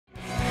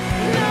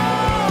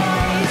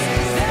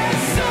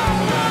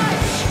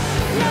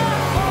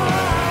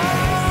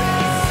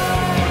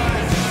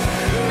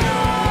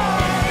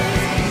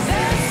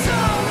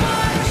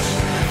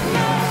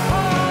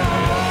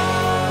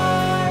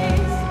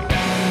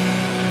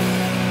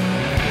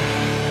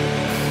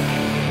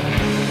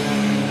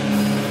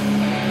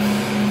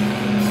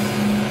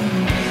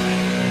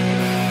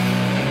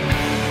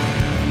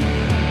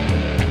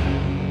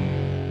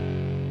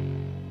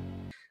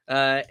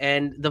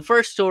And the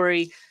first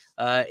story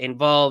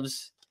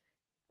involves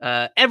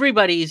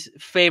everybody's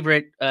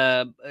favorite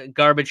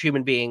garbage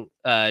human being,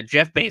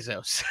 Jeff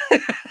Bezos.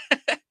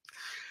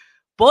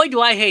 Boy,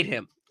 do I hate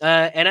him.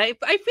 And I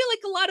feel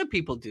like a lot of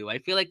people do. I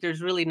feel like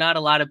there's really not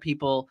a lot of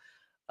people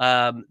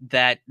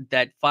that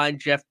find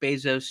Jeff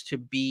Bezos to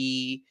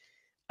be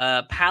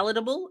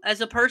palatable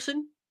as a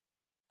person.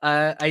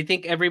 I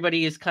think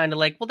everybody is kind of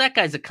like, well, that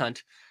guy's a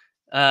cunt,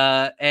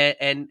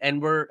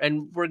 and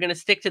we're gonna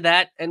stick to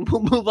that, and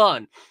we'll move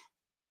on.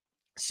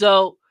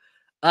 So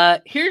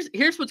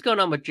here's what's going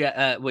on with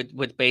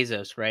with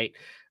Bezos, right?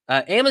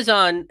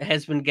 Amazon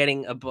has been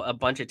getting a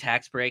bunch of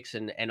tax breaks,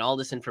 and all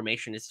this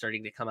information is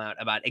starting to come out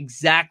about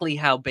exactly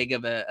how big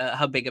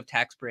of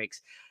tax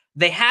breaks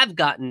they have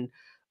gotten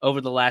over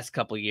the last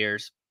couple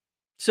years.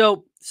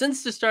 So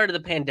since the start of the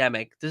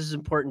pandemic, this is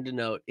important to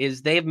note,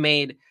 is they've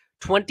made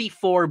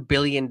 $24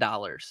 billion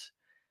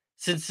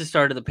since the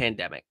start of the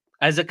pandemic.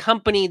 As a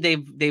company,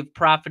 they've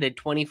profited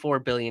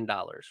 $24 billion,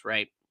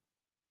 right?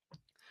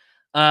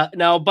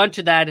 Now, a bunch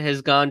of that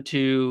has gone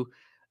to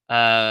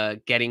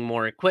getting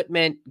more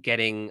equipment,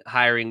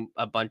 hiring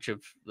a bunch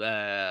of,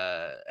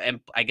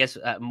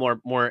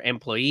 more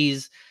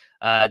employees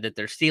that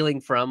they're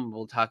stealing from.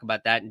 We'll talk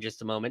about that in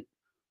just a moment.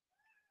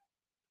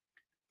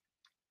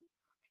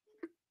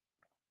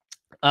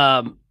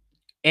 So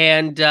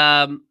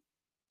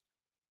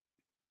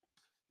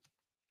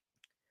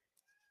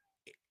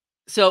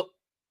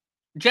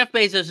Jeff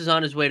Bezos is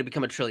on his way to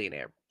become a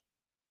trillionaire.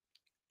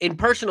 In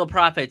personal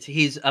profits,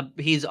 he's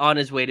on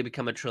his way to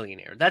become a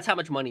trillionaire. That's how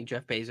much money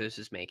Jeff Bezos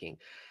is making.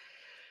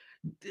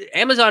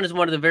 Amazon is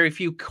one of the very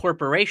few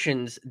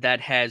corporations that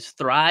has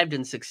thrived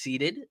and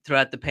succeeded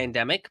throughout the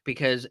pandemic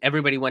because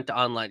everybody went to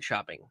online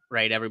shopping,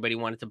 right? Everybody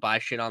wanted to buy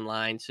shit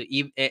online. So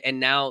and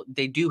now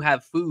they do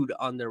have food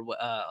on their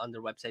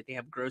website. They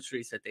have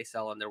groceries that they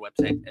sell on their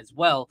website as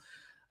well.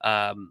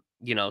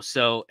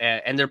 So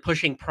and they're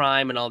pushing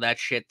Prime and all that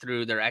shit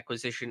through their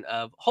acquisition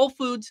of Whole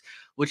Foods,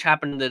 which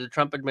happened under the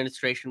Trump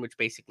administration, which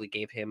basically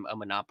gave him a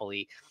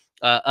monopoly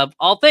of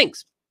all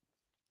things.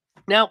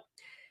 Now,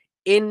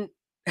 in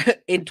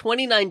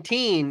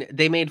 2019,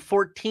 they made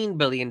 $14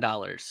 billion.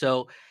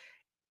 So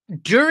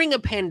during a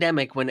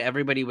pandemic when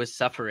everybody was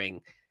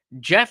suffering,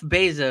 Jeff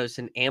Bezos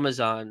and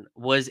Amazon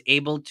was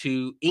able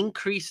to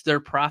increase their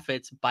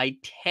profits by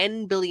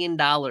 $10 billion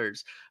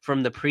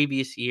from the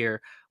previous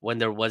year when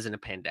there wasn't a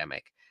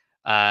pandemic.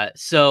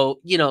 So,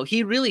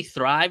 he really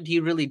thrived.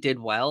 He really did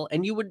well.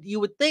 And you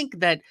would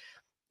think that,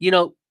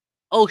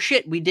 oh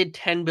shit, we did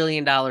 $10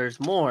 billion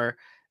more.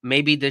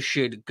 Maybe this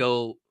should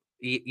go,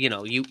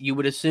 you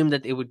would assume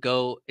that it would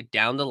go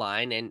down the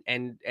line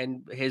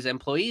and his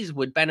employees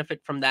would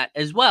benefit from that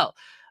as well.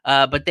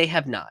 But they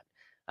have not.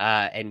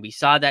 And we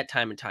saw that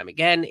time and time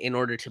again. In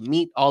order to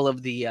meet all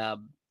of the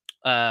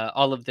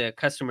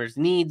customers'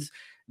 needs,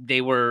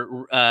 they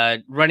were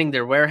running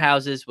their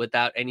warehouses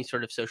without any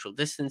sort of social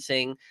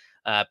distancing.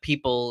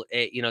 People,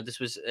 this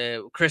was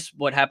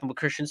what happened with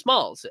Christian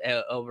Smalls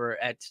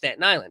over at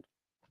Staten Island,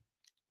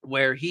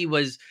 where he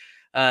was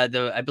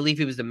I believe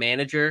he was the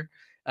manager.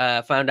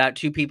 Found out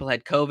 2 people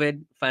had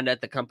COVID. Found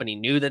out the company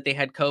knew that they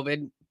had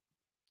COVID.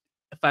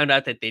 Found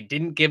out that they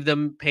didn't give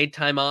them paid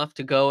time off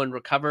to go and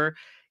recover.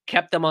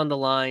 Kept them on the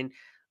line,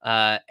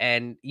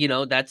 and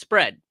that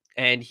spread.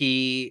 And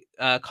he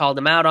called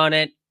them out on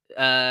it.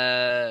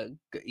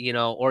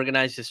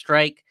 Organized a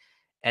strike,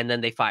 and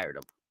then they fired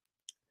him.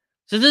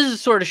 So this is the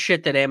sort of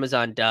shit that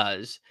Amazon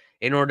does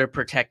in order to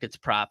protect its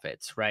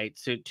profits, right?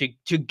 So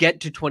to get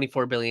to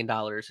 $24 billion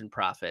in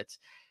profits,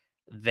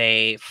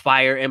 they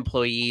fire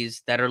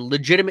employees that are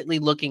legitimately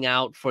looking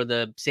out for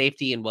the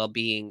safety and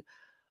well-being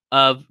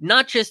of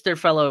not just their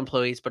fellow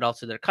employees, but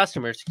also their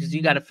customers. Because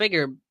you got to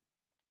figure,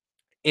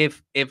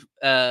 if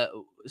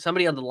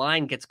somebody on the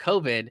line gets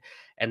COVID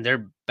and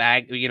they're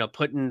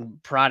putting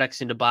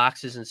products into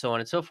boxes and so on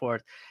and so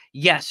forth,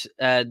 yes,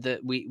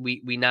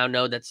 we now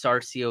know that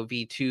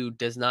SARS-CoV-2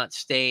 does not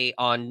stay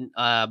on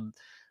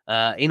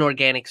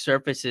inorganic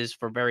surfaces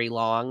for very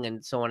long,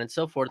 and so on and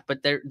so forth. But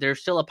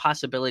there's still a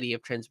possibility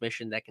of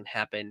transmission that can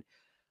happen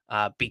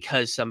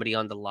because somebody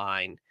on the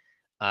line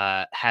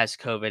has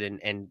COVID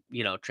and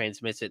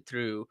transmits it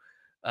through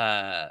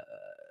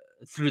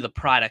the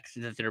products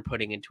that they're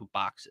putting into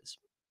boxes.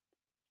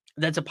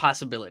 That's a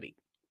possibility.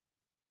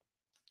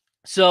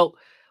 So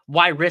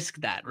why risk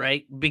that,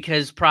 right?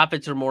 Because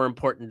profits are more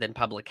important than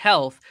public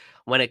health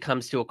when it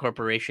comes to a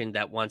corporation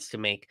that wants to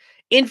make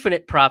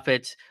infinite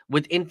profits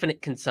with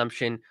infinite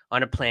consumption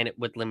on a planet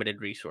with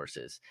limited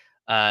resources.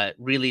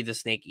 Really the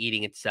snake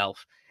eating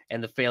itself,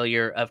 and the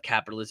failure of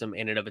capitalism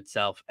in and of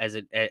itself as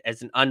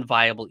an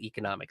unviable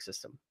economic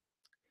system.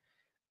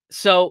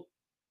 So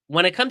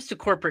when it comes to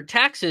corporate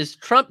taxes,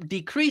 Trump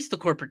decreased the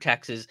corporate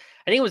taxes.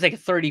 I think it was like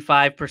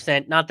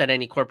 35%. Not that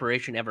any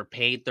corporation ever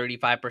paid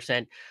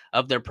 35%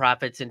 of their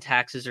profits in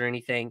taxes or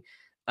anything.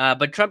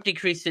 But Trump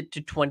decreased it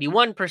to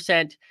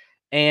 21%.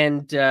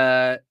 And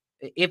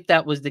if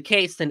that was the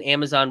case, then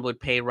Amazon would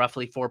pay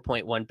roughly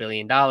 $4.1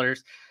 billion.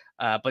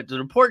 But the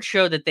reports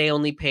show that they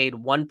only paid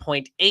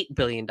 $1.8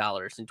 billion in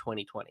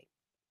 2020.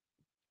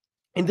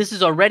 And this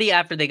is already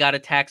after they got a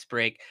tax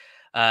break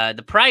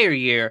the prior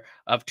year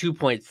of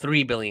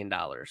 $2.3 billion,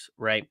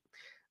 right?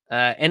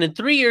 And in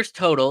 3 years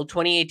total,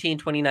 2018,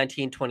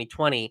 2019,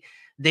 2020,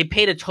 they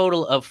paid a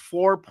total of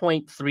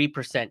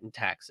 4.3% in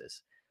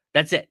taxes.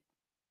 That's it.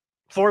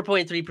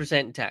 4.3%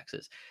 in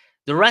taxes.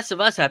 The rest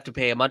of us have to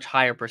pay a much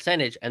higher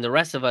percentage, and the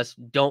rest of us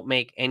don't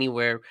make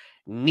anywhere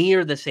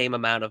near the same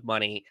amount of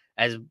money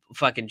as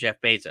fucking Jeff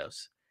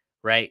Bezos,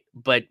 right?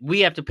 But we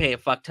have to pay a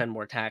fuck ton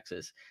more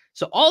taxes.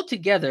 So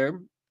altogether,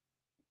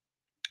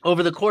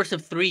 over the course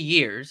of 3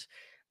 years,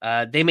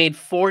 they made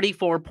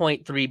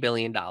 $44.3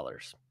 billion,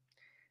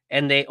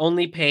 and they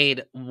only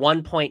paid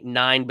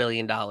 $1.9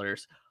 billion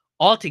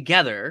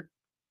altogether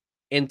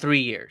in 3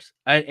 years.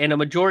 And a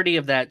majority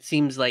of that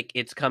seems like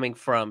it's coming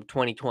from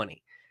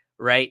 2020,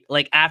 right?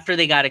 Like after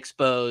they got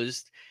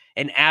exposed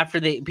and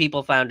after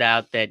people found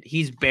out that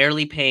he's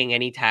barely paying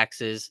any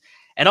taxes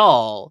at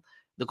all.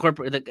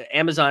 The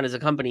Amazon as a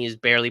company is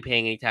barely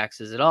paying any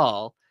taxes at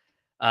all.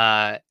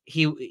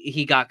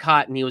 He got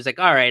caught and he was like,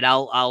 "All right,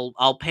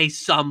 I'll pay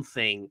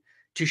something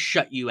to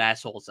shut you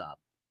assholes up."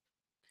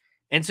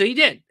 And so he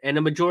did. And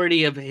a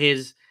majority of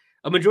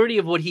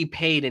what he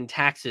paid in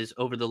taxes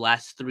over the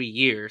last 3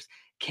 years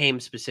came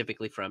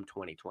specifically from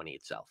 2020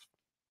 itself.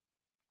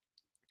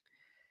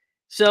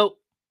 So,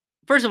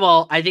 first of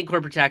all, I think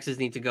corporate taxes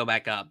need to go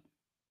back up,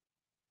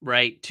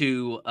 right,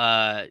 to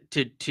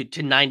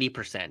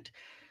 90%,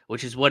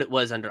 which is what it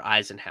was under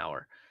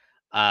Eisenhower.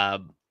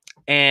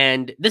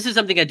 And this is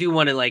something I do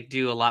want to like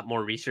do a lot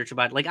more research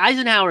about. Like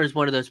Eisenhower is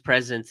one of those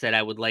presidents that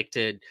I would like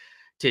to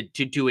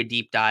do a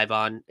deep dive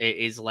on.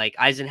 Is like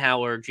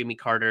Eisenhower, Jimmy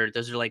Carter.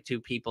 Those are like two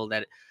people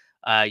that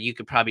you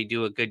could probably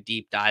do a good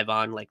deep dive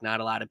on. Like not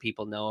a lot of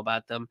people know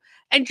about them.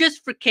 And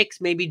just for kicks,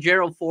 maybe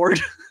Gerald Ford,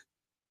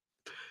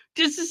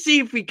 just to see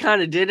if we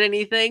kind of did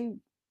anything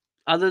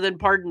other than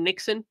pardon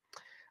Nixon.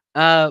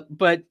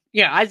 But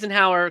yeah,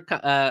 Eisenhower,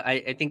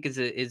 I think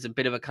is a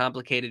bit of a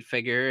complicated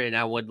figure, and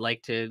I would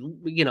like to,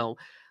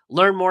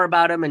 learn more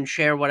about him and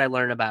share what I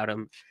learn about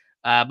him.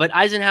 But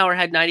Eisenhower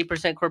had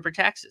 90% corporate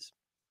taxes,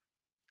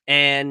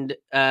 and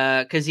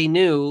because he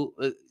knew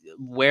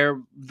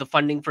where the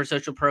funding for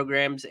social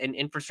programs and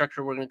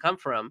infrastructure were going to come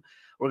from,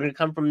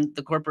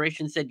 the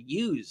corporations that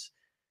use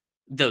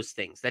those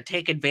things, that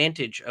take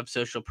advantage of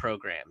social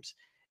programs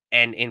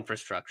and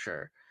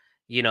infrastructure.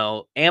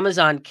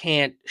 Amazon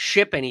can't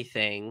ship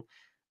anything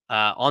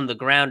on the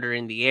ground or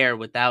in the air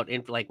without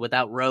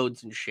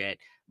roads and shit,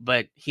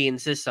 but he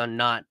insists on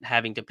not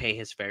having to pay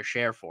his fair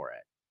share for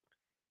it.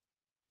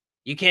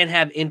 You can't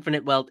have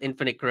infinite wealth,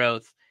 infinite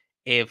growth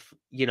if,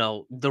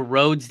 the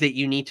roads that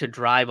you need to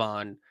drive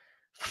on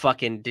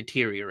fucking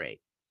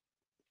deteriorate.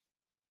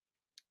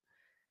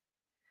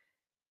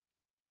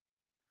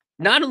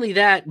 Not only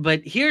that,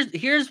 but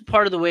here's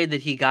part of the way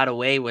that he got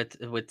away with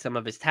some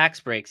of his tax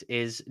breaks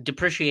is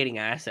depreciating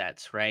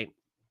assets, right?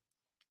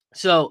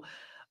 So,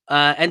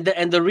 and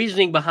the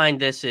reasoning behind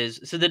this is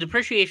so the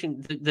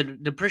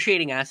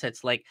depreciating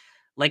assets, like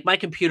my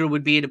computer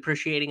would be a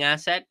depreciating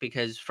asset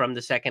because from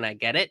the second I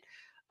get it,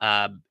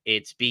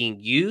 it's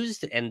being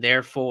used, and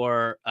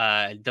therefore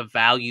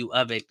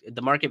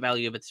the market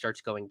value of it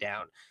starts going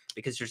down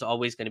because there's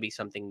always going to be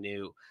something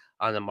new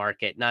on the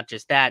market. Not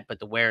just that, but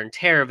the wear and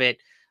tear of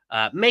it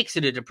makes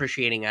it a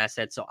depreciating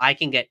asset. So I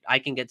can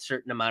get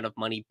certain amount of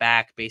money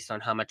back based on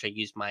how much I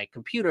use my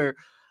computer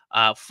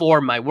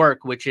for my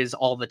work, which is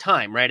all the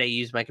time, right? I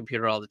use my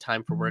computer all the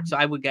time for work. So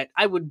I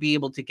would be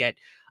able to get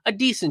a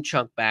decent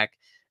chunk back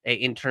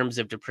in terms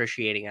of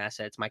depreciating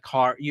assets. My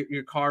car,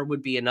 your car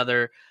would be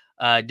another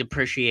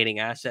depreciating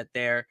asset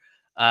there.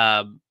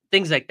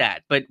 Things like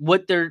that. But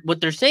what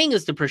they're saying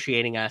is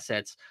depreciating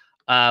assets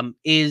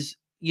is,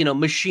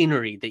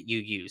 machinery that you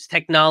use,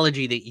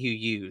 technology that you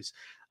use,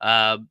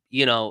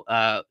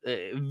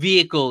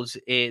 vehicles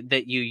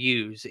that you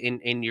use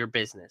in your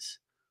business.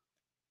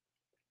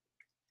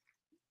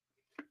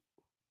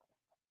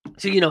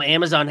 So,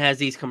 Amazon has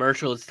these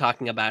commercials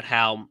talking about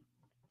how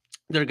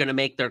they're going to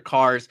make their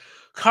cars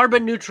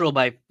carbon neutral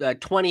by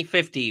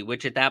 2050,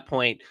 which at that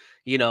point,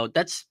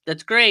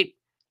 that's great.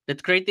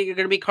 That's great that you're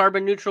going to be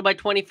carbon neutral by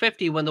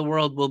 2050 when the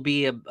world will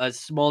be a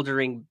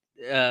smoldering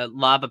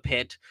lava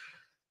pit.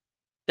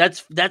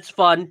 That's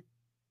fun.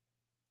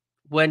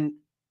 When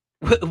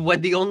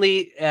when the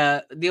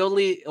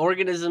only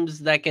organisms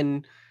that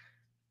can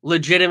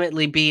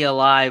legitimately be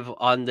alive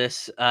on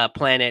this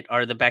planet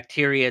are the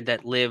bacteria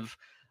that live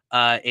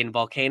in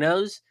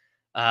volcanoes.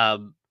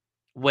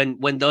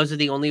 When those are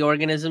the only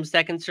organisms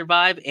that can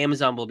survive,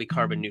 Amazon will be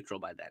carbon neutral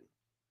by then,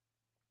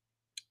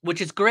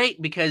 which is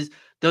great because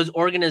those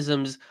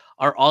organisms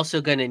are also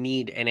going to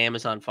need an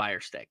Amazon Fire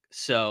Stick.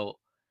 So,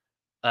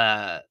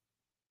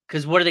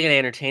 because what are they going to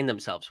entertain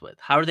themselves with?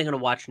 How are they going to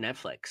watch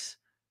Netflix?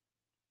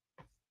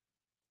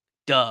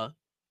 Duh.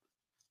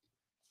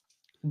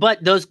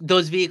 But those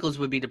vehicles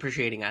would be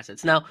depreciating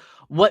assets. Now,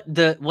 what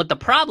the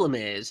problem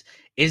is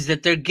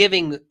that they're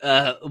giving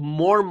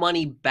more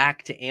money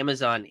back to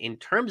Amazon in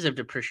terms of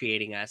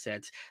depreciating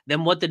assets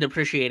than what the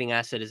depreciating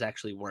asset is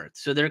actually worth.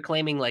 So they're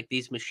claiming like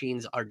these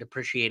machines are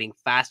depreciating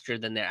faster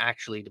than they're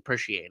actually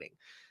depreciating.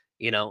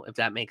 If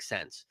that makes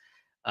sense.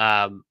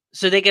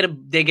 So they get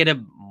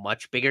a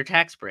much bigger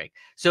tax break.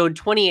 So in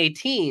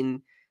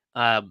 2018,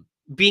 uh,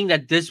 being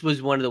that this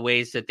was one of the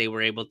ways that they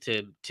were able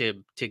to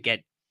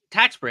get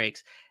tax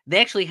breaks, they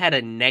actually had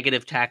a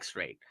negative tax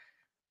rate.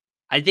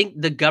 I think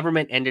the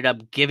government ended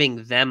up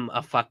giving them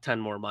a fuck ton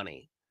more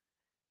money.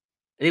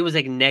 It was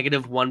like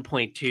negative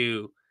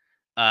 1.2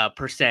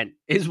 percent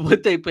is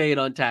what they paid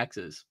on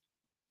taxes.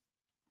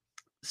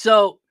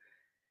 So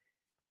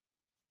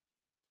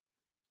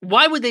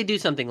why would they do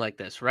something like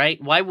this,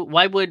 right? Why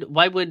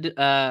would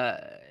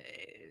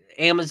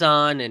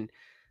Amazon and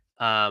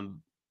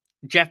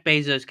Jeff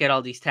Bezos get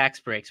all these tax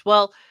breaks?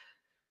 Well,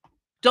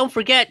 don't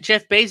forget,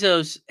 Jeff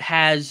Bezos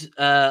has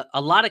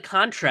a lot of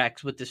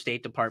contracts with the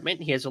State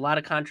Department. He has a lot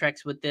of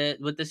contracts with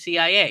the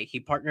CIA. He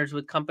partners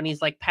with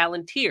companies like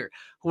Palantir,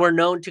 who are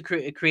known to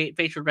create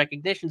facial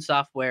recognition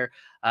software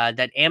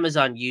that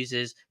Amazon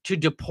uses to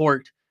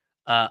deport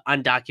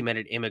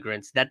undocumented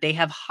immigrants that they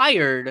have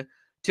hired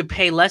to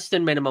pay less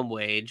than minimum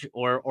wage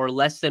or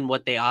less than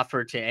what they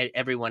offer to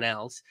everyone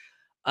else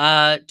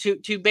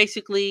to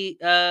basically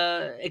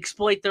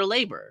exploit their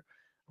labor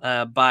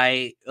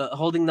by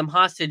holding them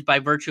hostage by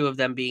virtue of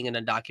them being an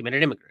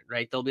undocumented immigrant.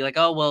 Right? They'll be like,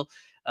 oh well,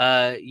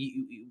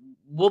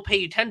 we'll pay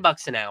you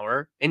 $10 an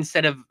hour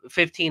instead of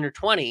 15 or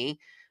 20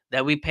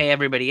 that we pay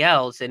everybody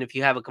else. And if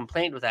you have a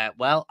complaint with that,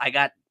 well, I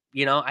got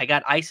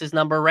ICE's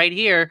number right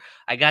here.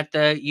 I got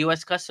the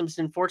U.S. Customs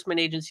Enforcement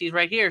agencies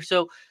right here.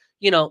 So,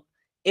 you know,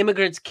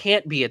 immigrants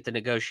can't be at the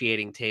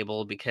negotiating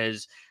table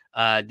because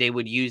they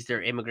would use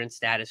their immigrant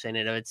status in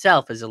and of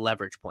itself as a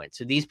leverage point.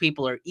 So these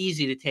people are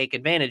easy to take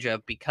advantage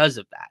of because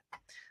of that,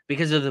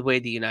 because of the way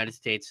the United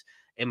States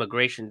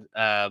immigration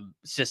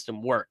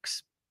system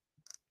works.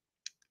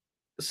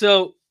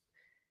 So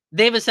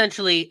they've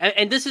essentially,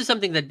 and this is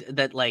something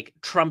that like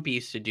Trump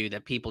used to do,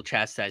 that people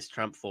chastised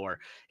Trump for,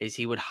 is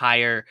he would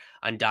hire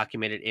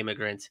undocumented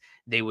immigrants.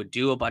 They would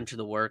do a bunch of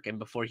the work, and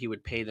before he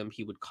would pay them,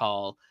 he would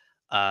call,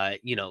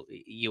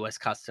 U.S.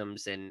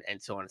 Customs and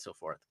so on and so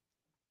forth.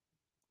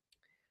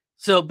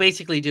 So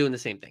basically doing the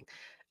same thing.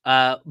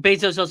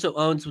 Bezos also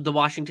owns the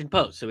Washington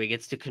Post, so he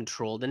gets to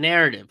control the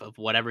narrative of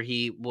whatever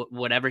he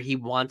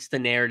wants the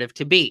narrative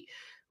to be,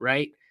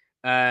 right?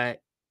 Uh,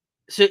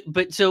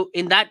 so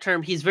in that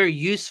term, he's very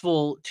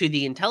useful to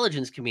the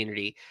intelligence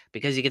community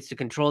because he gets to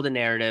control the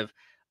narrative.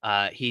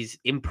 He's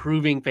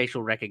improving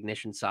facial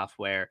recognition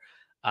software.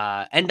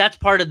 And that's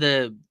part of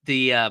the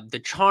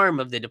charm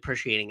of the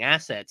depreciating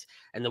assets,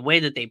 and the way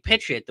that they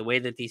pitch it, the way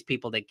that these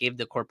people that give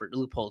the corporate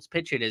loopholes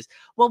pitch it is,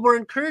 well, we're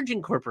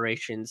encouraging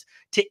corporations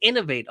to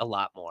innovate a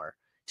lot more,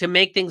 to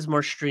make things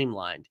more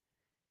streamlined,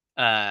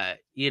 to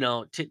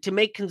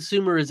make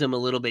consumerism a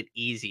little bit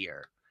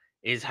easier,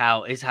 is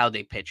how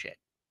they pitch it.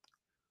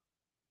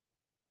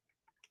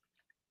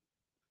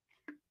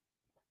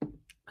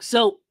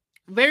 So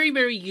very,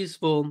 very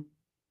useful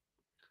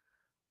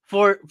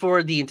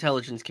for the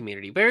intelligence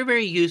community. Very,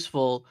 very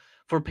useful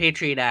for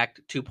Patriot Act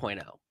 2.0,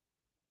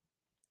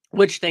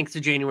 which, thanks to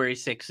January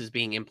 6th, is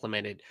being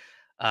implemented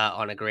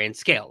on a grand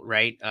scale.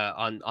 Right,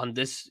 on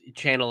this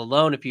channel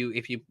alone, if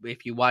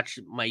you watch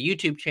my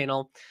YouTube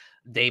channel,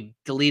 they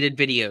deleted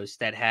videos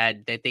that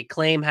they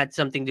claim had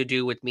something to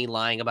do with me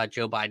lying about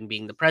Joe Biden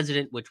being the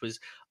president, which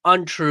was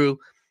untrue.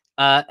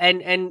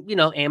 And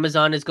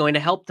Amazon is going to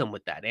help them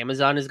with that.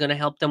 Amazon is going to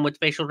help them with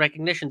facial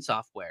recognition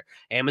software.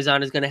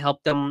 Amazon is going to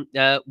help them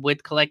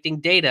with collecting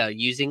data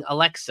using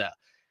Alexa.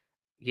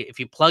 If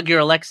you plug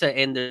your Alexa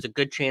in, there's a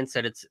good chance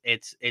that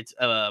it's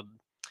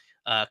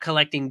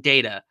collecting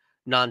data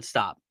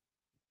nonstop.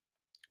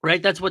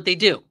 Right? That's what they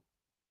do.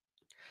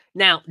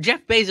 Now,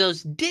 Jeff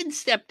Bezos did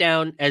step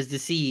down as the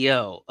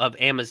CEO of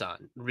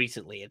Amazon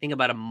recently. I think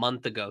about a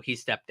month ago, he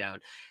stepped down,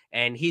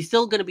 and he's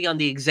still going to be on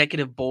the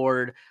executive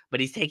board, but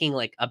he's taking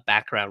like a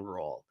background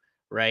role,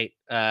 right?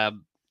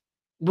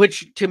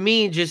 Which to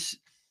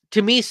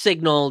me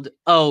signaled,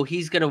 oh,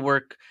 he's going to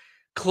work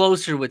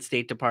closer with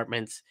state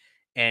departments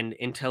and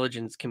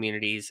intelligence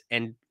communities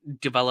and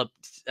develop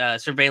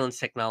surveillance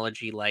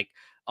technology like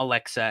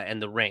Alexa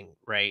and the Ring,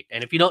 right?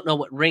 And if you don't know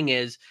what Ring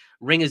is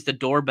the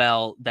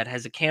doorbell that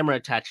has a camera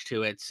attached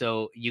to it,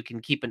 so you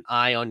can keep an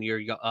eye on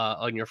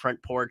your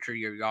front porch or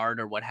your yard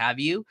or what have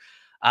you.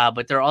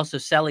 But they're also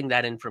selling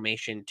that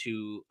information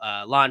to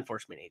law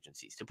enforcement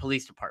agencies, to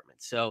police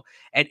departments. So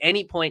at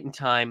any point in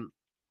time,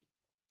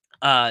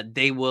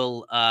 they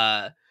will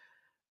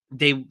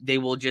they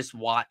will just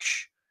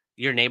watch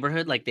your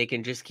neighborhood. Like, they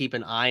can just keep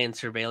an eye and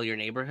surveil your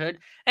neighborhood,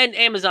 and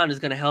Amazon is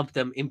going to help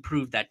them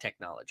improve that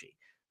technology,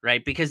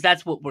 right? Because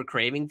that's what we're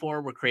craving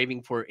for. We're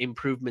craving for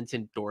improvements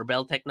in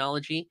doorbell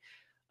technology.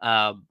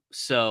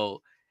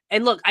 So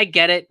And look, I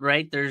get it,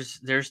 right?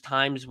 There's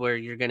times where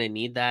you're gonna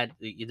need that.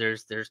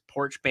 There's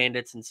porch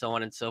bandits and so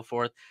on and so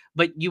forth.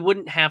 But you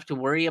wouldn't have to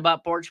worry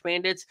about porch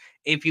bandits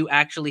if you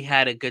actually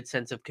had a good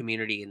sense of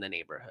community in the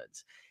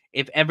neighborhoods.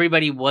 If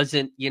everybody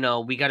wasn't,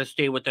 we got to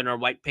stay within our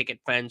white picket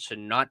fence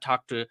and not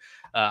talk to,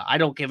 I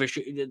don't give a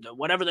shit.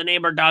 Whatever the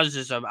neighbor does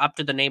is up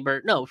to the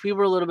neighbor. No, if we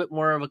were a little bit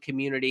more of a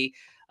community,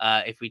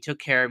 if we took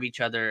care of each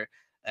other,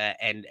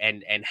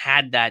 and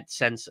had that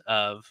sense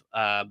of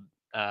uh,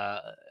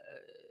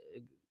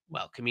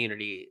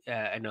 community.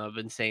 I know I've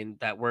been saying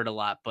that word a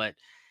lot, but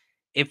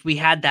if we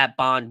had that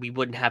bond, we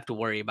wouldn't have to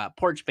worry about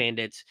porch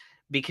bandits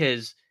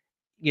because,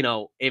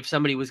 if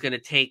somebody was going to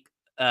take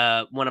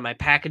one of my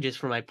packages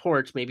from my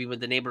porch, maybe with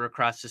the neighbor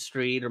across the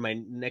street or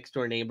my next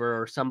door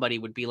neighbor or somebody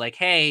would be like,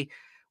 hey,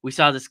 we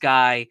saw this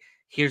guy.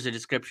 Here's a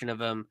description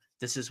of him.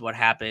 This is what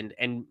happened.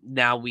 And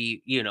now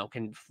we,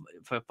 can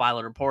file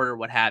a report or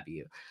what have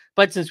you.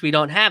 But since we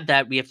don't have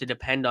that, we have to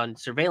depend on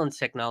surveillance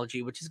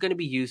technology, which is going to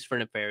be used for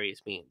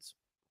nefarious means.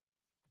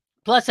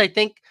 Plus, I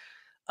think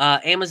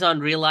Amazon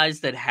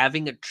realized that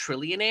having a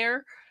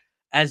trillionaire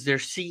as their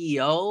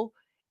CEO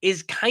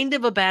is kind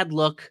of a bad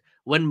look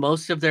when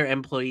most of their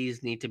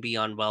employees need to be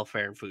on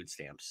welfare and food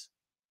stamps.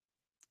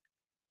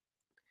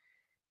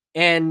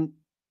 And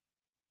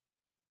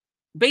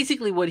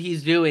basically what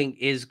he's doing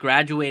is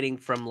graduating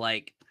from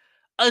like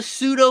a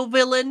pseudo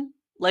villain.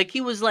 Like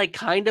he was like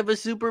kind of a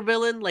super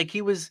villain. Like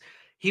he was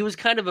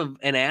kind of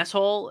an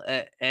asshole,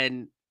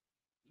 and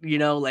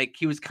like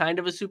he was kind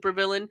of a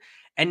supervillain.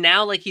 And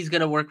now like he's going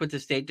to work with the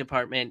State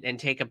Department and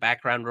take a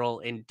background role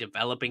in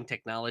developing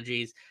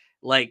technologies.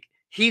 Like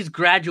he's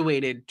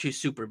graduated to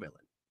supervillain.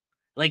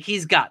 Like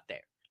he's got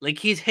there. Like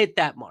he's hit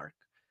that mark.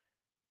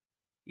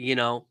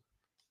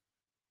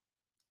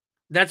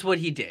 That's what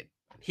he did.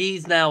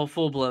 He's now a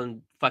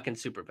full-blown fucking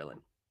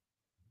supervillain.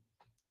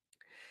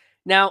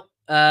 Now,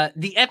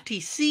 the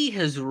FTC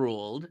has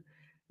ruled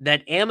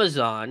that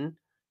Amazon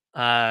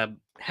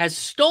has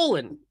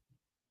stolen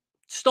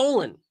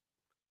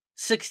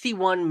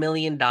 $61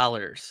 million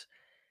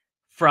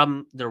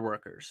from their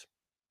workers.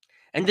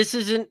 And this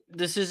isn't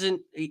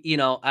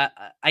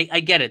I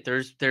get it.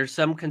 There's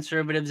some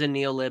conservatives and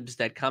neolibs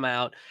that come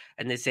out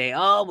and they say,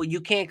 oh, well, you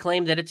can't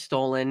claim that it's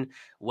stolen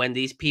when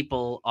these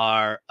people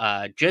are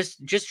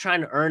just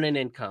trying to earn an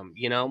income.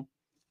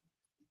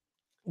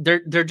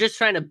 They're just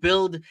trying to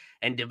build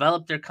and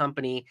develop their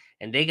company,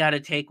 and they got to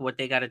take what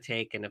they got to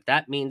take. And if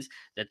that means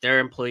that their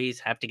employees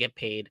have to get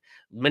paid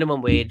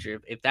minimum wage,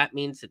 or if that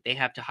means that they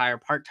have to hire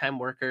part-time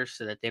workers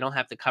so that they don't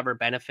have to cover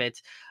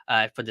benefits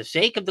for the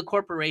sake of the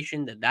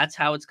corporation, that's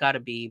how it's got to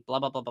be, blah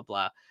blah blah blah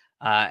blah.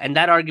 And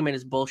that argument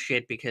is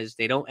bullshit because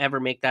they don't ever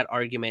make that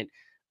argument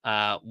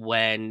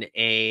when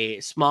a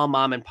small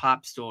mom and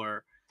pop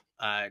store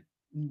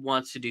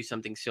wants to do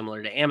something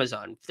similar to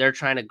Amazon. If they're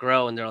trying to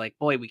grow and they're like,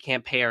 boy, we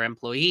can't pay our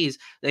employees.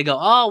 They go,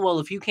 oh, well,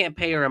 if you can't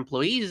pay your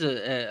employees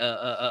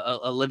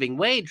a living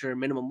wage or a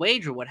minimum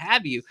wage or what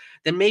have you,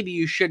 then maybe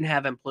you shouldn't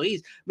have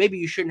employees. Maybe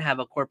you shouldn't have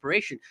a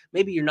corporation.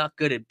 Maybe you're not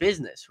good at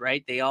business,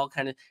 right? They all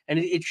kind of, and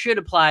it should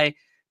apply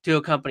to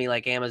a company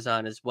like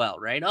Amazon as well,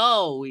 right?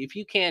 Oh, if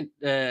you can't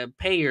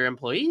pay your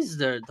employees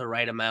the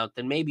right amount,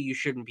 then maybe you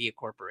shouldn't be a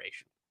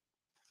corporation.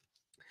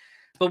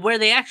 But where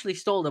they actually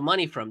stole the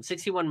money from,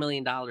 $61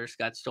 million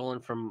got stolen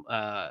from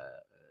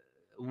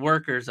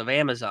workers of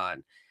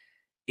Amazon,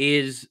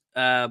 is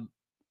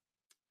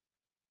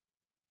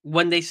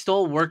when they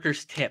stole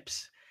workers'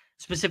 tips,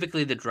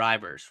 specifically the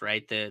drivers,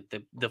 right?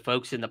 The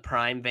folks in the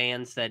Prime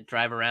vans that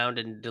drive around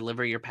and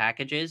deliver your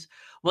packages.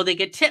 Well, they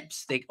get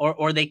tips.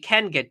 Or they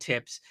can get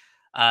tips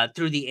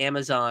through the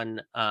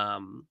Amazon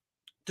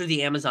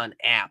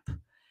app.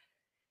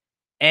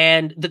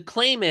 And the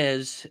claim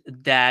is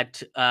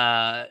that,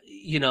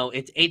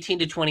 it's 18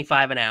 to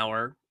 25 an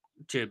hour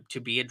to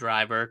be a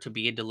driver, to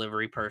be a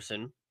delivery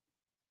person.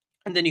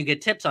 And then you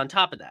get tips on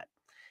top of that.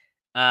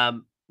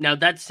 Now,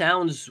 that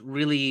sounds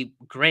really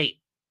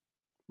great,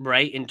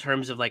 right? In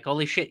terms of like,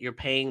 holy shit, you're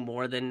paying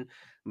more than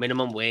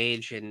minimum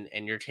wage and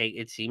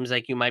it seems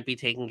like you might be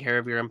taking care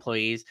of your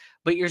employees,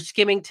 but you're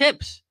skimming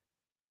tips.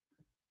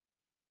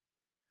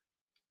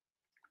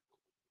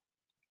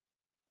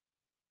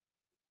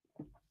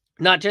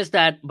 Not just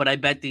that, but I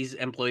bet these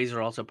employees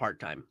are also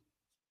part-time.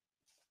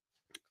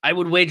 I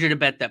would wager to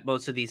bet that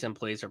most of these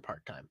employees are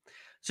part-time.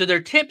 So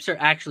their tips are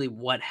actually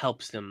what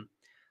helps them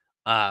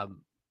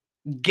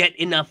get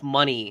enough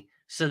money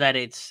so that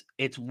it's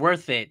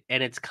worth it,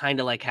 and it's kind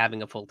of like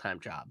having a full-time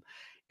job.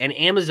 And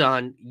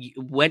Amazon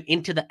went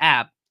into the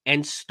app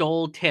and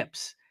stole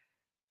tips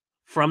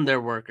from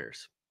their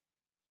workers.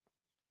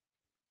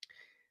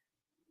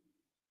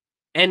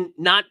 And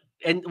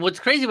what's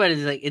crazy about it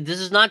is like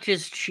this is not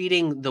just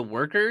cheating the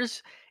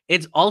workers,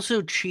 it's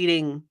also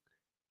cheating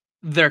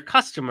their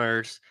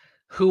customers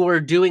who are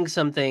doing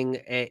something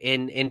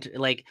in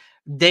like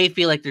they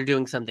feel like they're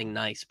doing something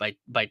nice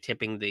by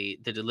tipping the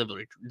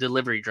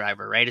delivery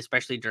driver, right?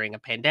 Especially during a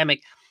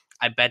pandemic.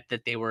 I bet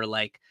that they were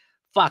like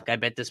fuck, I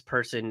bet this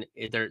person,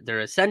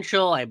 they're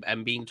essential.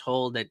 I'm being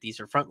told that these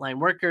are frontline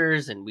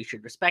workers and we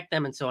should respect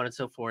them and so on and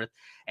so forth.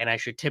 And I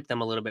should tip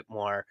them a little bit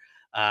more.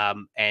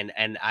 And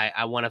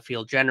I want to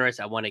feel generous.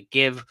 I want to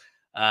give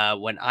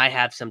when I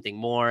have something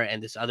more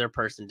and this other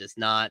person does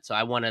not. So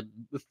I want to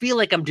feel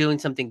like I'm doing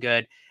something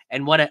good.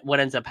 And what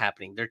ends up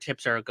happening? Their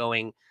tips are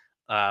going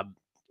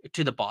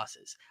to the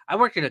bosses. I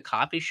worked at a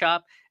coffee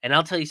shop, and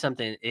I'll tell you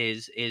something: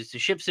 is the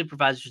shift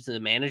supervisors and the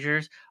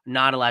managers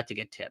not allowed to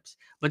get tips,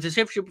 but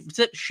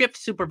the shift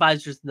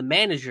supervisors and the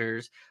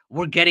managers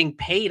were getting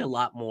paid a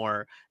lot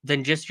more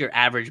than just your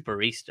average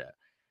barista,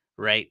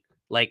 right?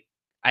 Like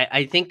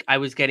I think I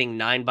was getting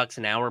 $9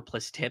 an hour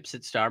plus tips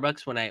at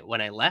Starbucks when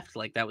I left.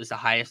 Like that was the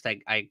highest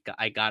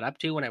I got up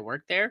to when I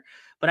worked there.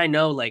 But I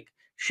know like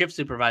shift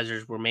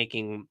supervisors were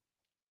making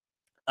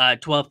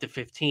 12 to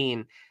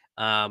 15,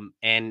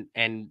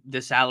 and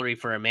the salary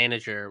for a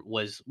manager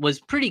was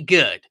pretty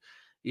good,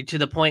 to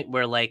the point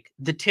where like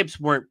the tips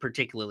weren't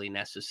particularly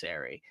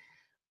necessary.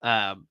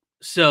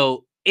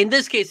 So in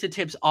this case the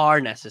tips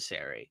are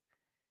necessary.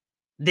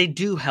 They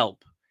do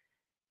help.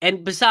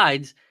 And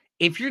besides,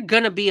 if you're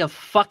gonna be a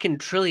fucking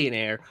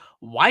trillionaire,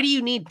 why do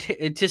you need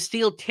to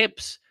steal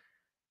tips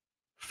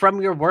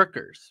from your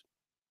workers?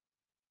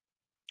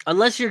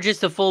 Unless you're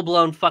just a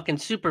full-blown fucking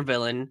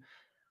supervillain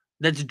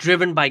that's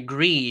driven by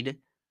greed,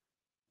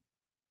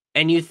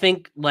 and you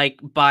think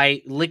like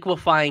by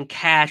liquefying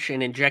cash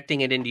and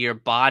injecting it into your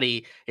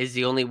body is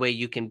the only way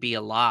you can be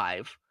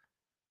alive.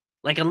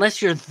 Like,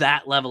 unless you're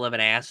that level of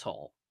an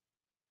asshole,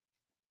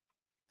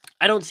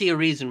 I don't see a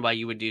reason why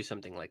you would do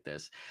something like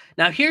this.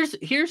 Now, here's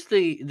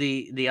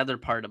the other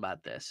part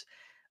about this.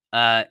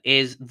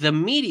 Is the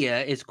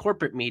media, is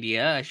corporate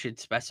media, I should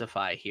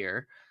specify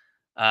here,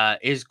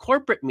 is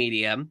corporate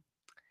media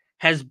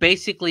has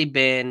basically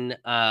been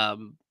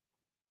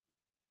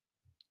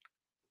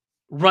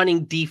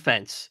running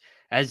defense,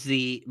 as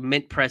the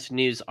Mint Press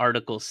News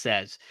article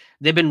says.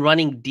 They've been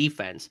running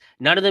defense.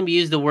 None of them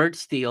use the word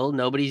steal.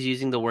 Nobody's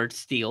using the word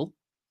steal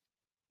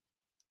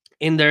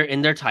in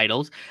their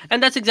titles,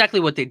 and that's exactly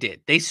what they did.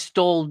 They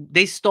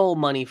stole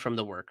money from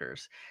the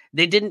workers.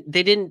 They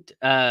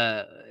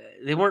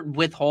weren't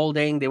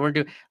withholding. They weren't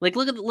doing, like,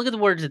 look at the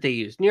words that they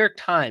used. New York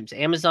Times: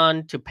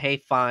 Amazon to pay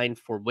fine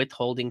for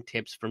withholding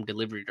tips from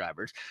delivery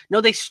drivers.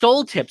 No, they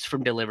stole tips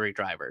from delivery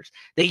drivers.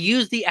 They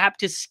used the app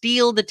to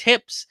steal the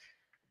tips,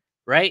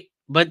 right?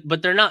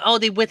 But they're not. Oh,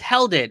 they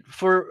withheld it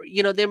for,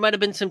 there might have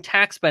been some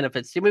tax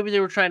benefits. Maybe they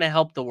were trying to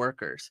help the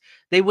workers.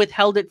 They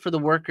withheld it for the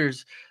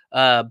workers'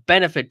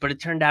 benefit, but it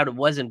turned out it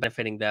wasn't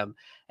benefiting them,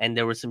 and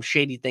there were some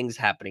shady things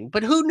happening.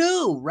 But who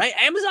knew, right?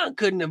 Amazon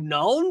couldn't have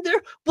known.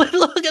 But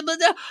look at them.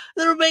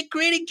 They're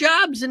creating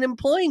jobs and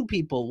employing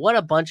people. What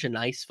a bunch of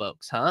nice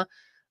folks, huh?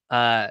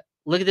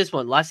 Look at this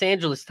one. Los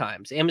Angeles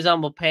Times: Amazon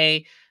will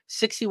pay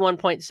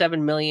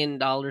 $61.7 million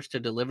to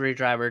delivery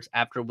drivers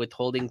after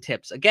withholding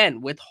tips. Again,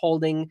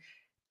 withholding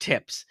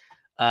tips.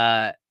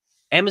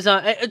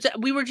 Amazon,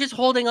 we were just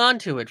holding on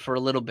to it for a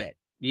little bit,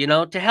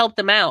 to help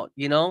them out,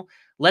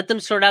 let them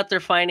sort out their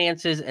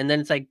finances. And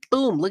then it's like,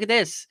 boom, look at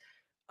this.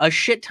 A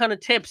shit ton of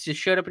tips just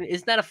showed up. And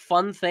isn't that a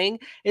fun thing?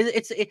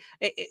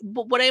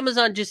 But what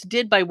Amazon just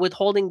did by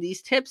withholding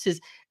these tips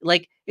is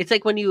like, it's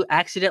like when you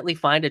accidentally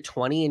find a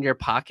 20 in your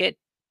pocket.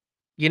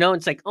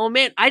 It's like, oh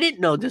man, I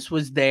didn't know this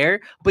was there,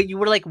 but you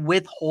were like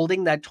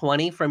withholding that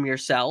 20 from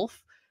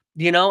yourself,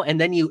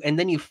 and then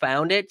you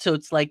found it. So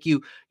it's like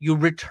you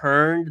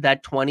returned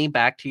that 20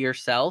 back to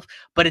yourself,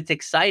 but it's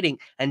exciting.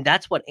 And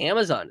that's what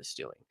Amazon is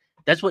doing.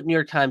 That's what New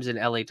York Times and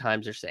LA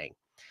Times are saying.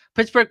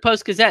 Pittsburgh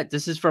Post-Gazette,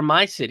 this is from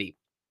my city.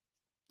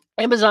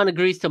 Amazon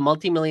agrees to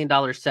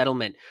multi-million-dollar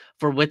settlement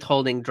for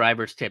withholding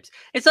drivers' tips.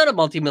 It's not a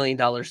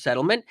multi-million-dollar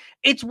settlement.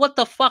 It's what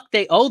the fuck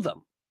they owe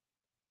them.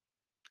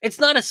 It's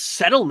not a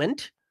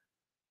settlement.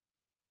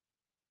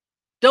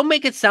 Don't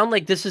make it sound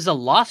like this is a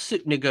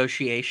lawsuit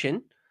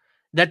negotiation,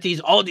 that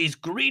these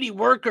greedy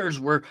workers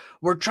were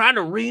trying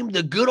to ream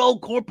the good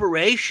old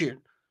corporation.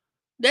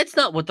 That's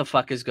not what the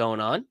fuck is going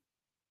on.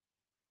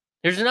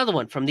 There's another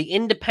one from The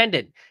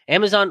Independent.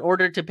 Amazon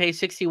ordered to pay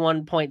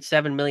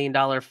 $61.7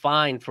 million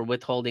fine for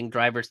withholding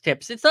drivers'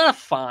 tips. It's not a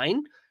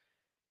fine.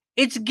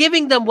 It's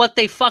giving them what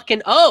they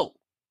fucking owe.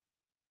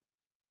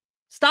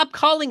 Stop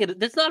calling it.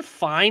 That's not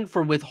fine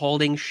for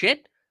withholding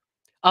shit.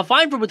 A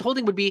fine for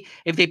withholding would be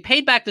if they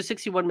paid back the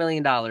 $61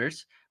 million,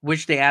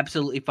 which they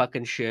absolutely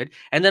fucking should.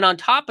 And then on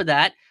top of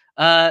that,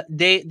 another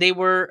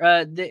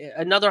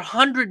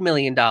 $100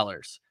 million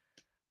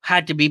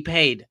had to be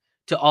paid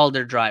to all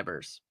their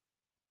drivers.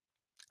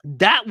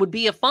 That would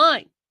be a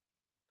fine.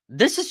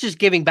 This is just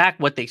giving back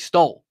what they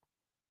stole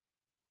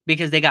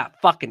because they got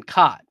fucking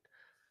caught.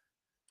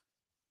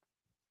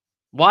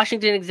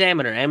 Washington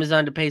Examiner: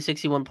 Amazon to pay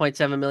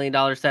 $61.7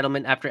 million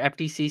settlement after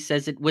FTC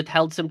says it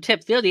withheld some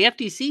tips. The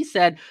FTC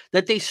said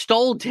that they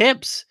stole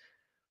tips.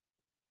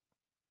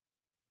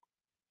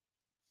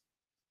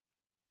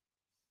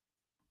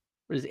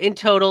 In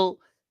total,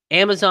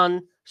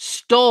 Amazon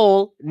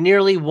stole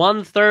nearly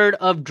 1/3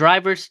 of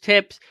drivers'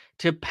 tips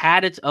to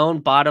pad its own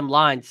bottom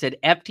line, said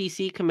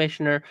FTC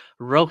Commissioner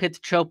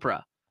Rohit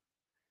Chopra.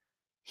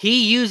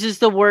 He uses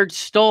the word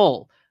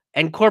stole,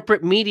 and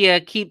corporate media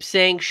keeps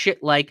saying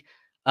shit like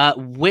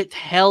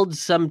withheld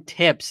some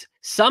tips.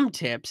 Some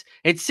tips.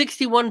 It's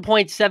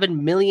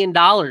 $61.7 million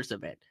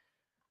of it.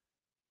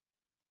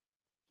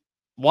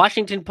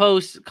 Washington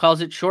Post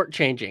calls it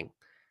shortchanging.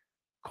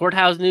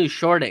 Courthouse News,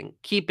 shorting,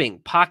 keeping,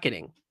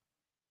 pocketing.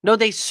 No,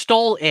 they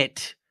stole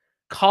it.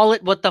 Call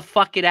it what the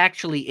fuck it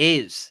actually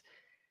is.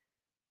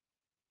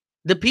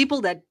 The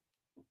people that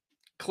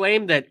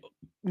claim that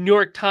New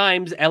York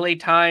Times, LA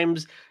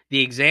Times,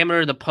 the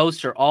Examiner, the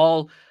Post are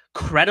all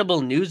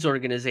credible news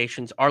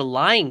organizations are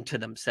lying to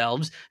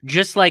themselves,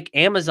 just like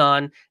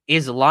Amazon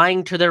is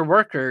lying to their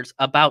workers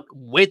about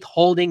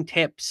withholding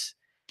tips.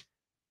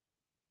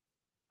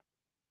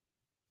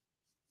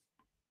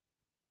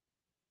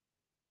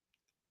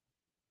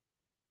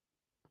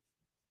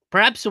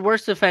 Perhaps the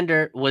worst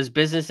offender was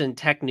business and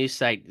tech news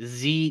site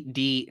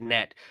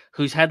ZDNet,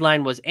 whose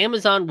headline was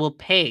Amazon will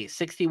pay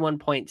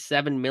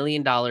 $61.7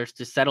 million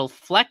to settle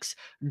Flex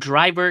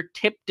driver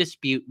tip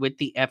dispute with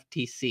the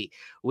FTC,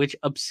 which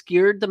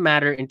obscured the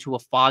matter into a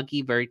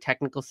foggy, very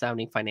technical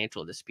sounding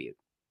financial dispute.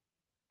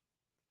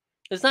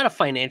 It's not a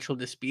financial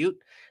dispute.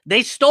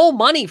 They stole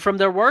money from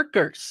their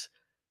workers.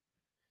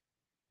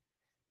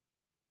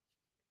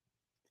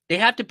 They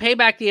have to pay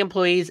back the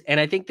employees, and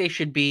I think they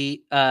should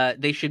be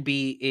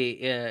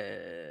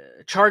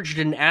charged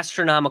an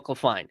astronomical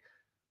fine.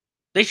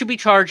 They should be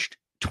charged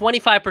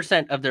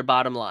 25% of their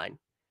bottom line,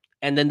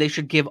 and then they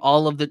should give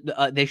all of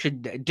the. They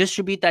should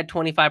distribute that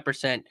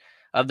 25%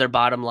 of their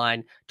bottom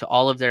line to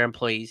all of their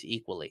employees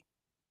equally.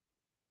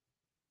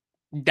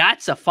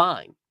 That's a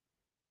fine,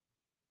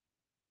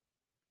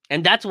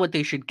 and that's what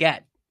they should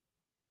get.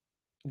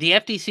 The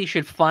FTC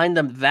should fine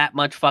them that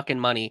much fucking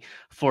money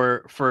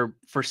for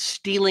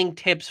stealing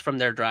tips from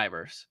their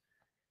drivers.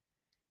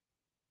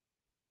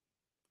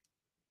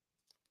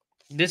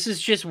 This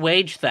is just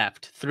wage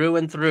theft through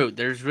and through.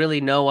 There's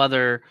really no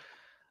other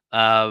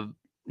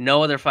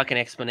fucking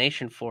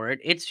explanation for it.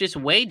 It's just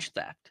wage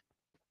theft.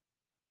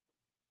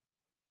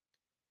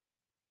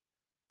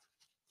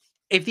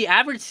 If the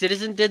average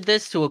citizen did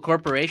this to a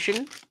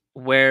corporation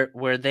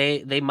where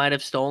they might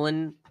have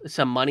stolen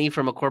some money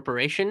from a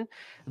corporation,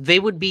 they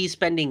would be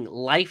spending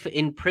life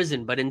in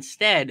prison. But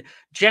instead,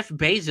 Jeff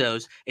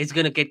Bezos is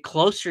going to get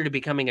closer to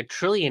becoming a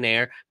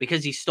trillionaire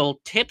because he stole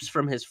tips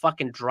from his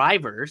fucking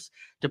drivers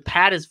to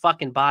pad his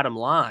fucking bottom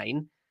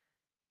line,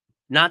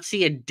 not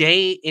see a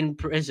day in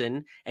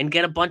prison, and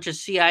get a bunch of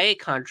CIA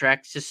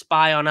contracts to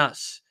spy on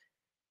us.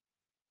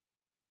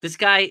 This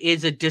guy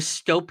is a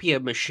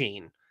dystopia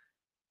machine.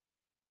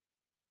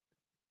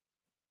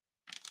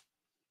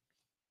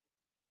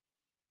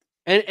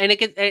 And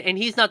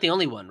he's not the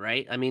only one,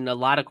 right? I mean, a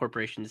lot of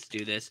corporations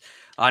do this.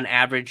 On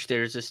average,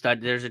 there's a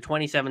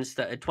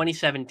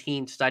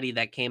 2017 study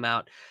that came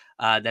out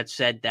that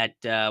said that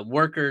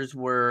workers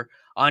were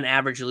on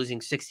average losing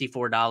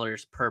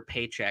 $64 per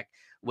paycheck,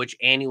 which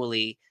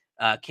annually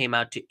came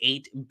out to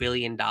 $8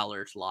 billion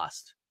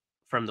lost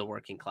from the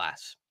working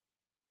class.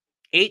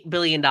 $8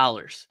 billion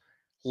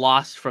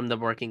lost from the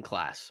working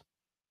class.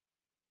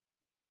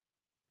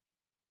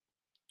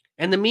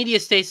 And the media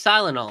stays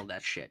silent on all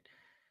that shit.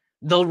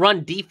 They'll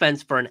run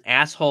defense for an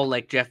asshole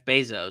like Jeff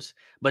Bezos,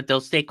 but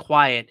they'll stay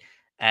quiet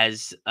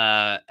as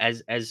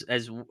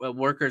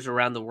workers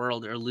around the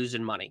world are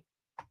losing money.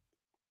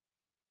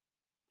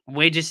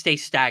 Wages stay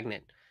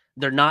stagnant.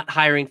 They're not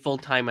hiring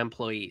full-time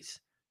employees.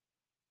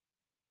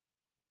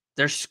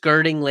 They're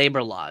skirting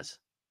labor laws.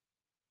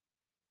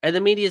 And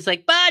the media is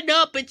like, but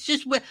nope, it's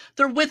just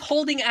they're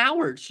withholding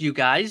hours, you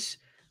guys,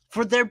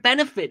 for their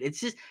benefit.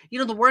 It's just,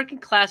 the working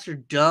class are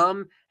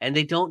dumb and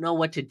they don't know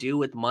what to do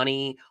with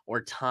money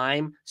or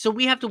time. So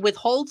we have to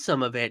withhold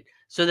some of it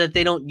so that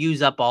they don't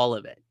use up all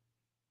of it.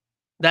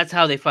 That's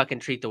how they fucking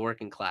treat the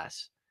working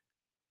class.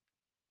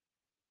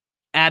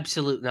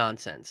 Absolute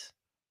nonsense.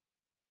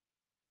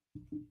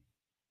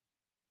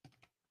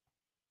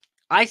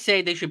 I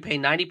say they should pay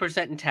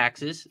 90% in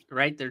taxes,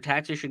 right? Their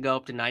taxes should go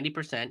up to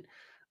 90%.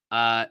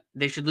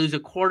 They should lose a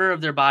quarter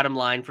of their bottom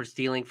line for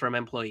stealing from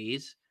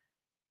employees.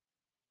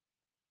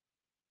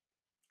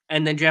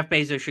 And then Jeff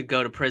Bezos should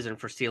go to prison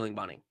for stealing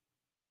money.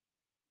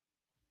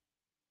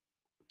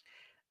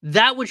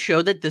 That would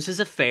show that this is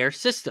a fair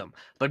system.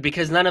 But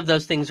because none of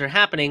those things are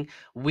happening,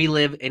 we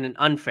live in an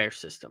unfair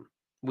system.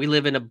 We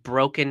live in a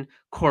broken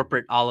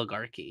corporate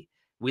oligarchy.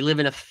 We live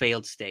in a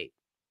failed state.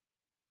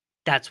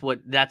 That's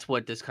what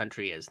this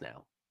country is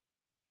now.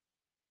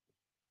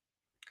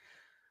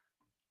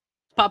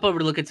 Let's pop over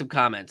to look at some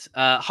comments.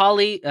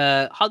 Holly,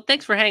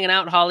 thanks for hanging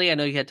out, Holly. I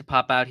know you had to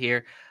pop out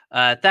here.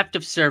 Theft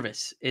of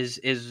service is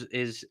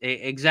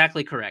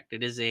exactly correct.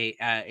 It is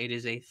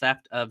a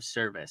theft of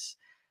service.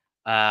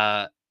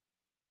 Over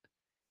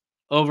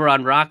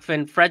on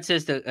Rockfin, Fred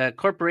says the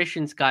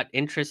corporations got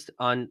interest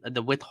on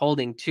the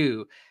withholding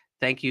too.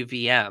 Thank you,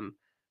 VM.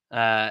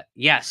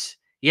 Yes,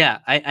 Yeah,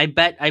 I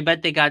bet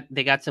they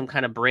got some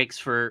kind of breaks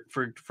for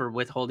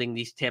withholding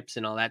these tips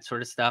and all that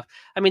sort of stuff.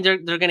 I mean, they're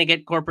gonna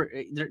get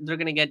corporate. They're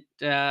gonna get.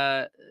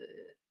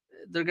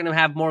 They're gonna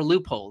have more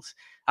loopholes.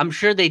 I'm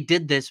sure they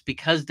did this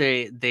because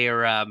they're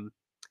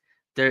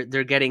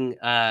getting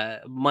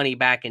money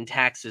back in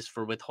taxes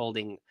for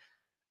withholding,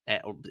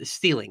 or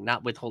stealing,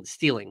 not withhold,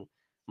 stealing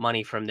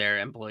money from their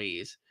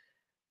employees.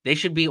 They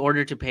should be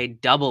ordered to pay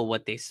double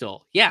what they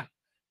stole. Yeah,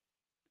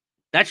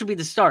 that should be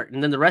the start,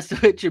 and then the rest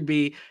of it should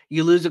be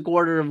you lose a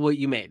quarter of what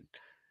you made.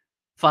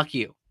 Fuck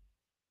you.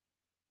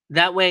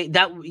 That way,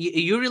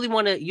 you really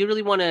want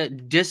to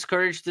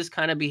discourage this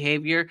kind of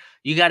behavior.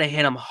 You got to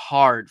hit them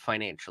hard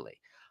financially,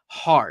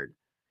 hard.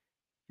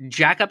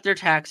 Jack up their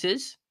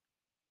taxes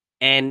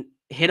and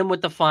hit them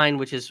with the fine,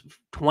 which is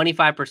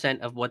 25%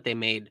 of what they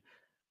made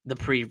the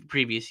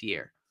previous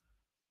year.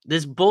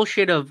 This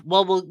bullshit of,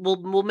 well,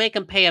 we'll make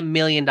them pay $1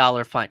 million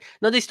fine.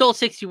 No, they stole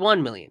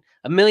 61 million.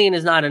 $1 million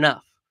is not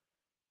enough.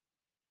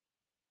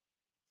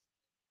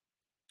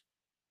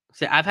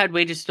 So I've had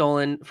wages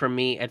stolen from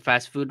me at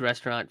fast food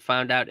restaurant.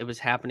 Found out it was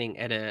happening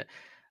at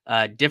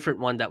a different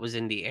one that was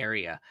in the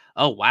area.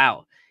 Oh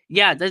wow,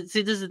 yeah.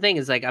 See, this is the thing.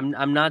 Is like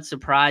I'm not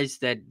surprised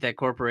that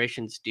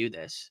corporations do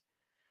this.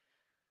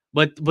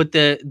 But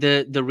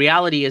the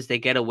reality is they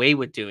get away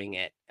with doing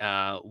it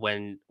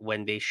when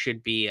they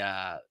should be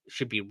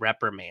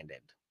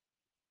reprimanded.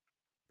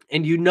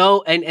 And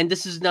and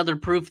this is another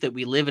proof that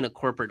we live in a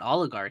corporate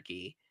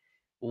oligarchy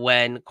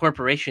when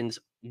corporations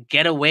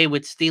get away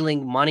with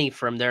stealing money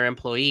from their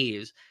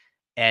employees,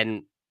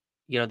 and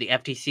the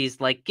FTC is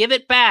like, give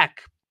it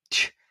back,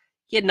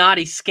 you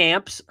naughty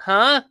scamps,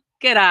 huh?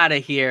 Get out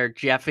of here,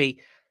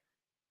 Jeffy.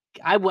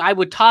 I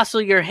would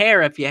tousle your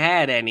hair if you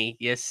had any,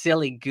 you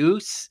silly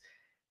goose.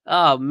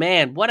 Oh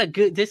man, what a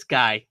good this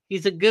guy.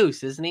 He's a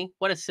goose, isn't he?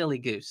 What a silly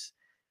goose.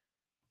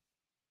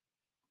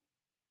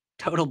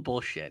 Total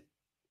bullshit.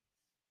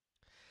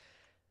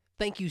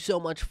 Thank you so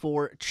much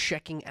for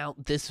checking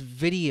out this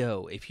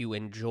video. If you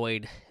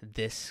enjoyed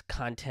this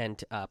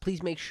content,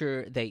 please make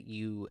sure that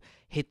you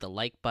hit the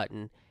like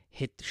button,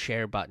 hit the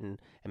share button,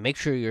 and make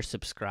sure you're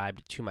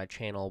subscribed to my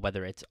channel,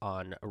 whether it's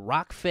on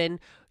Rockfin,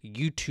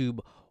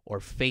 YouTube, or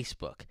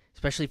Facebook.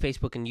 Especially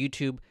Facebook and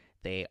YouTube.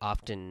 They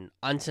often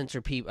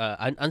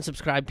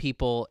unsubscribe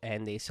people,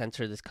 and they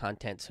censor this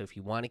content. So if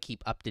you want to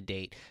keep up to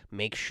date,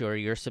 make sure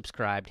you're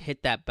subscribed.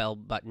 Hit that bell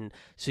button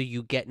so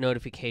you get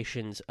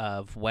notifications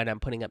of when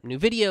I'm putting up new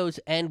videos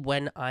and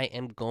when I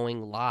am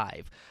going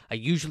live. I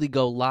usually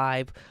go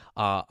live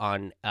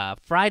on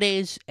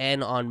Fridays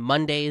and on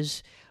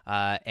Mondays.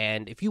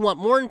 And if you want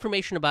more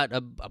information about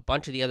a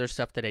bunch of the other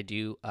stuff that I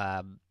do,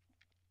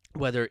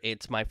 whether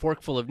it's my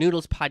Forkful of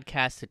Noodles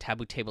podcast, the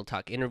Taboo Table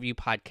Talk interview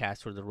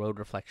podcast, or the Road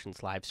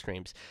Reflections live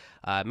streams,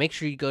 make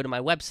sure you go to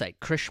my website,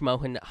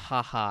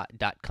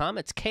 krishmohanhaha.com.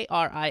 It's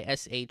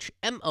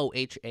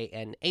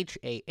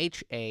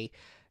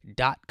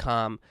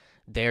KRISHMOHANHAHA.com.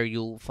 There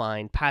you'll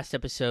find past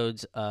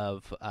episodes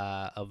of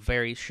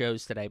various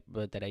shows that I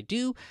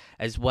do,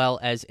 as well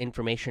as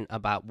information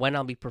about when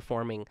I'll be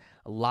performing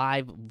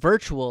live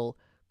virtual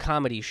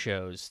comedy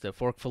shows, the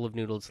Forkful of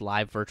Noodles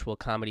live virtual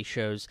comedy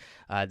shows.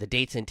 The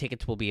dates and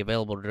tickets will be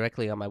available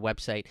directly on my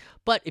website.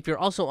 But if you're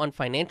also on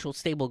financial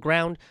stable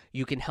ground,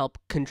 you can help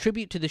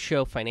contribute to the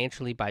show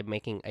financially by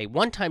making a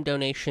one-time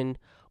donation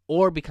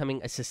or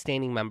becoming a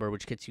sustaining member,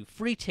 which gets you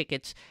free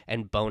tickets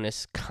and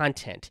bonus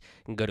content.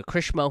 You can go to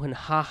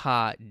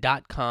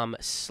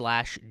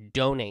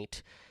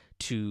krishmohanhaha.com/donate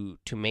to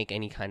make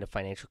any kind of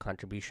financial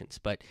contributions.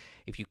 But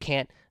if you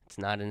can't, it's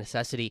not a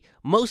necessity.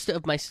 Most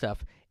of my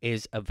stuff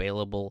is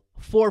available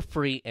for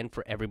free and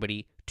for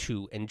everybody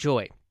to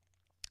enjoy.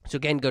 So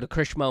again, go to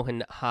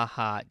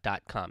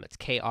krishmohanhaha.com. It's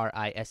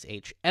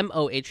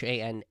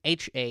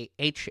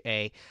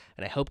KRISHMOHANHAHA,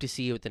 and I hope to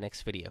see you at the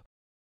next video.